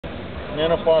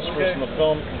nanophosphors in the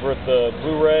film convert the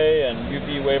Blu-ray and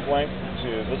UV wavelength to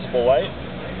visible light.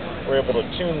 We're able to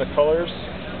tune the colors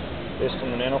based on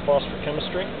the nanophosphor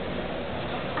chemistry,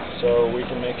 so we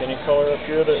can make any color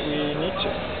appear that we need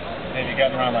to. Have you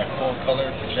gotten around like full color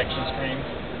projection screens?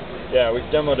 Yeah, we've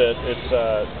demoed it. It's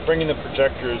bringing the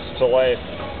projectors to life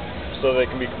so they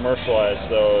can be commercialized,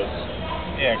 though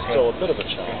it's still a bit of a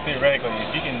challenge. Theoretically,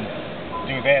 if you can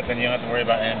do that, then you don't have to worry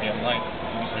about ambient light.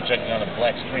 You just project it on a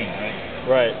black screen,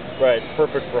 right? Right.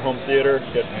 Perfect for home theater.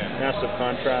 Get massive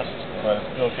contrast. But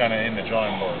it's still kind of in the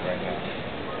drawing board right now.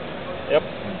 Yep.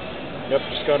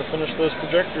 Just got to finish those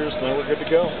projectors, and then we're good to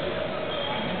go.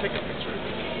 Take a picture.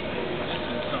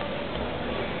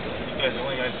 You guys are the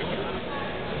only guys doing it.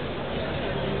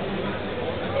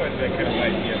 Oh, it's that kind of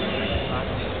idea.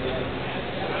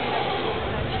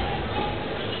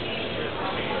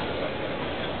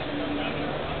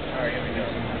 All right, here we go.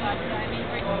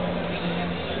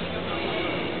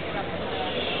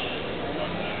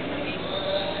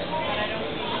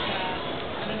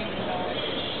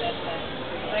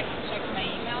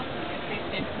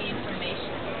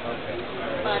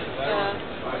 But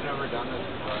I've never done this.